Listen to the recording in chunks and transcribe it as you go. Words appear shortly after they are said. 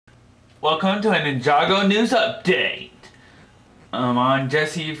Welcome to a Ninjago news update. I'm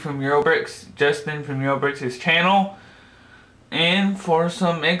Justin from Eurobricks' channel, and for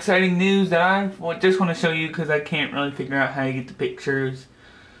some exciting news that I just want to show you because I can't really figure out how to get the pictures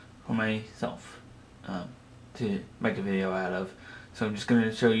for myself to make a video out of. So I'm just going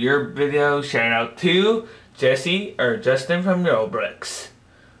to show your video. Shout out to Justin from Eurobricks.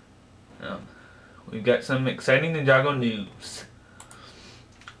 We've got some exciting Ninjago news.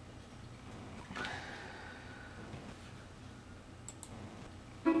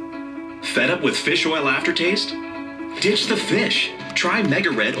 Fed up with fish oil aftertaste? Ditch the fish. Try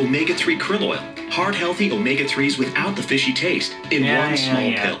Mega Red Omega-3 Krill Oil. Heart healthy omega-3s without the fishy taste in one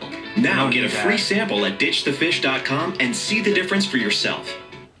small pill. Now get a free sample at ditchthefish.com and see the difference for yourself.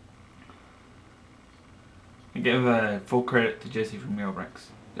 I give full credit to Justin from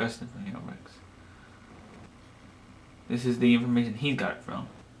Eurobricks. This is the information he got it from.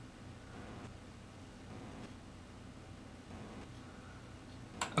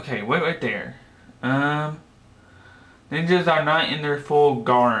 Okay, wait right there. Ninjas are not in their full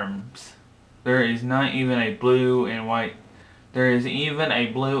garbs. There is not even a blue and white. There is even a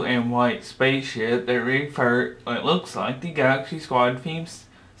blue and white spaceship that it looks like the Galaxy Squad theme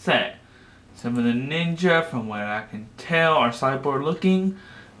set. Some of the ninja, from what I can tell, are cyborg looking.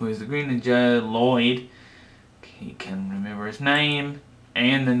 Who is the green ninja, Lloyd? He can remember his name.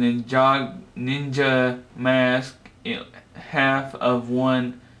 And the ninja mask, half of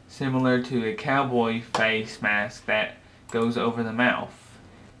one similar to a cowboy face mask that goes over the mouth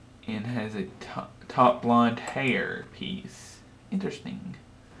and has a top blonde hair piece. Interesting.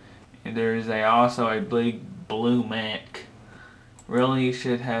 And there is also a big blue mech. Really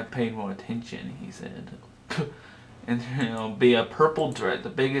should have paid more attention, he said. And there'll be a purple dress. The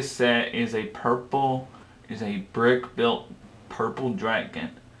biggest set is a brick built purple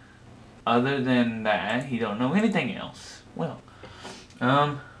dragon. Other than that, he don't know anything else. Well,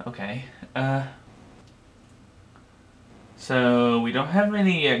 okay. So we don't have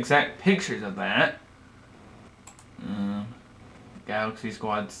any exact pictures of that. Galaxy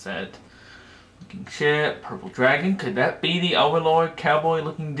Squad set. Looking ship, purple dragon. Could that be the Overlord cowboy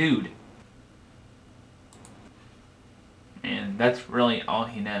looking dude? And that's really all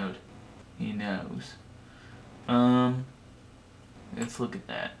he knows. Let's look at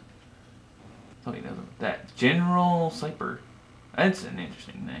that. Oh, he knows that. General Sniper. That's an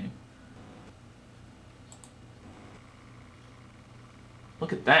interesting name.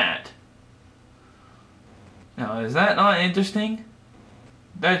 Look at that. Now, is that not interesting?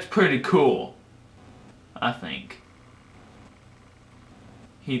 That's pretty cool, I think.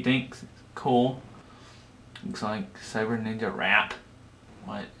 He thinks it's cool. Looks like Cyber Ninja Rap.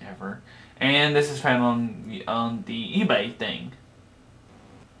 Whatever. And this is found on the eBay thing.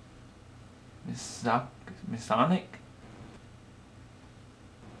 Masonic?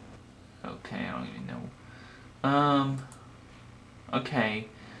 Okay, I don't even know. Okay.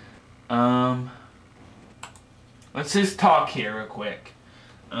 Let's just talk here real quick.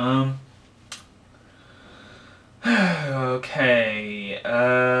 Okay.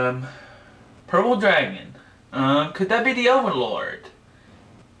 Purple Dragon. Could that be the Overlord?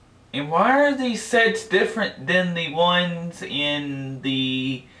 And why are these sets different than the ones in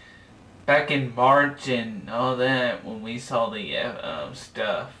the back in March and all that when we saw the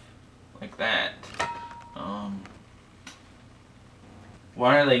stuff like that?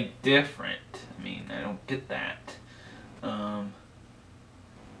 Why are they different? I mean, I don't get that. And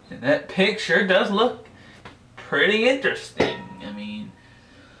that picture does look pretty interesting. I mean,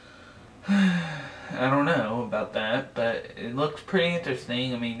 I don't know about that, but it looks pretty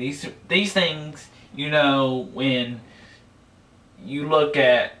interesting. I mean, these things, you know, when you look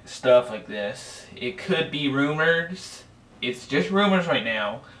at stuff like this, it could be rumors. It's just rumors right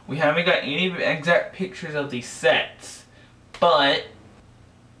now. We haven't got any exact pictures of these sets, but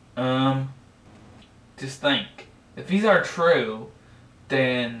just think, if these are true,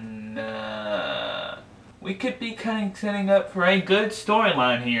 then we could be kind of setting up for a good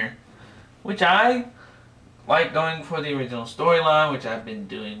storyline here, which I like going for the original storyline, which I've been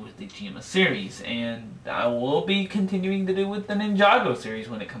doing with the Gema series, and I will be continuing to do with the Ninjago series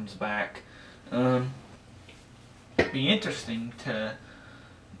when it comes back. It'd be interesting to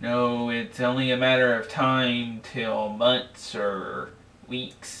know it's only a matter of time till months or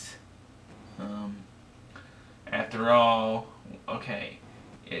weeks. After all, okay,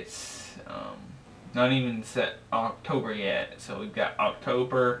 it's not even set October yet, so we've got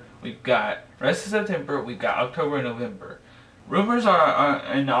October, we've got rest of September, we've got October and November. Rumors are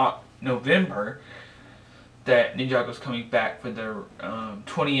in November that Ninjago's coming back for their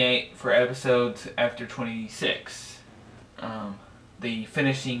 28 for episodes after 26. The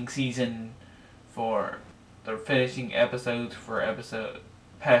finishing season for the finishing episodes for episode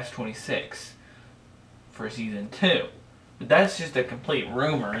past 26 for season 2. But that's just a complete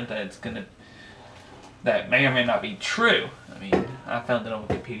rumor that may or may not be true. I mean, I found it on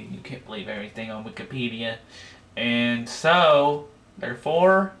Wikipedia. You can't believe everything on Wikipedia. And so,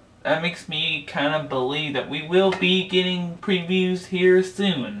 therefore, that makes me kind of believe that we will be getting previews here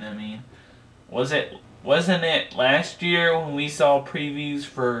soon. I mean, wasn't it last year when we saw previews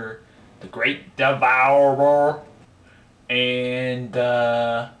for The Great Devourer and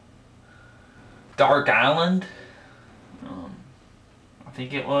Dark Island? I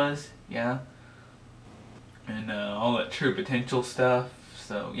think it was, yeah. And all that True Potential stuff.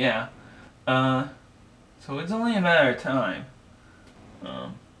 So yeah. So it's only a matter of time.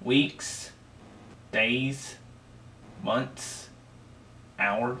 Weeks, days, months,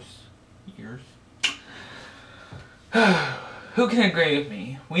 hours, years. Who can agree with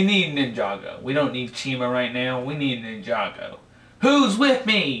me? We need Ninjago. We don't need Chima right now. We need Ninjago. Who's with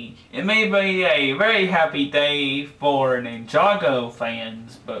me? It may be a very happy day for Ninjago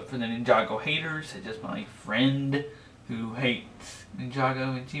fans, but for the Ninjago haters, such as my friend who hates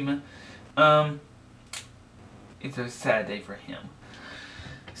Ninjago and Chima, it's a sad day for him.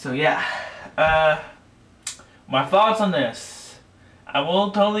 So yeah, my thoughts on this. I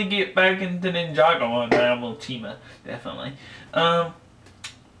will totally get back into Ninjago on Rebel Chima, definitely.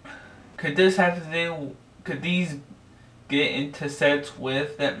 Could this have to do? Could these get into sets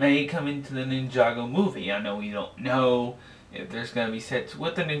with that may come into the Ninjago movie? I know we don't know if there's gonna be sets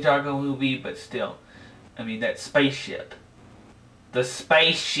with the Ninjago movie, but still, I mean that spaceship, the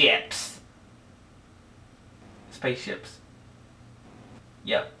spaceships.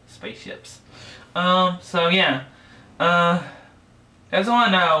 Yep, spaceships. So yeah, that's all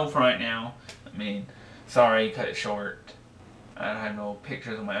I know for right now. I mean, sorry, cut it short. I don't have no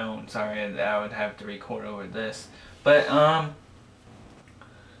pictures of my own. Sorry, I would have to record over this. But,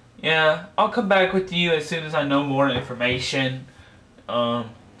 yeah, I'll come back with you as soon as I know more information.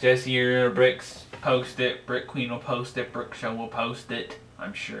 Jesse or Bricks post it. Brick Queen will post it. Brick Show will post it.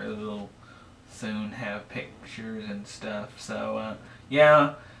 I'm sure they'll soon have pictures and stuff. So,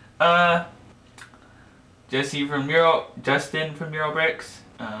 yeah. Justin from Mural Bricks,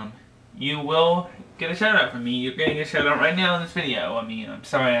 you will get a shout out from me. You're getting a shout out right now in this video. I mean, I'm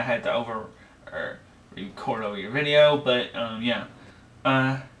sorry I had to record over your video, but yeah,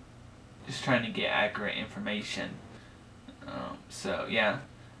 just trying to get accurate information. So yeah,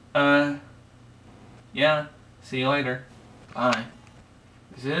 yeah. See you later. Bye.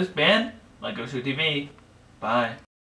 This is Ben, Lego Show TV. Bye.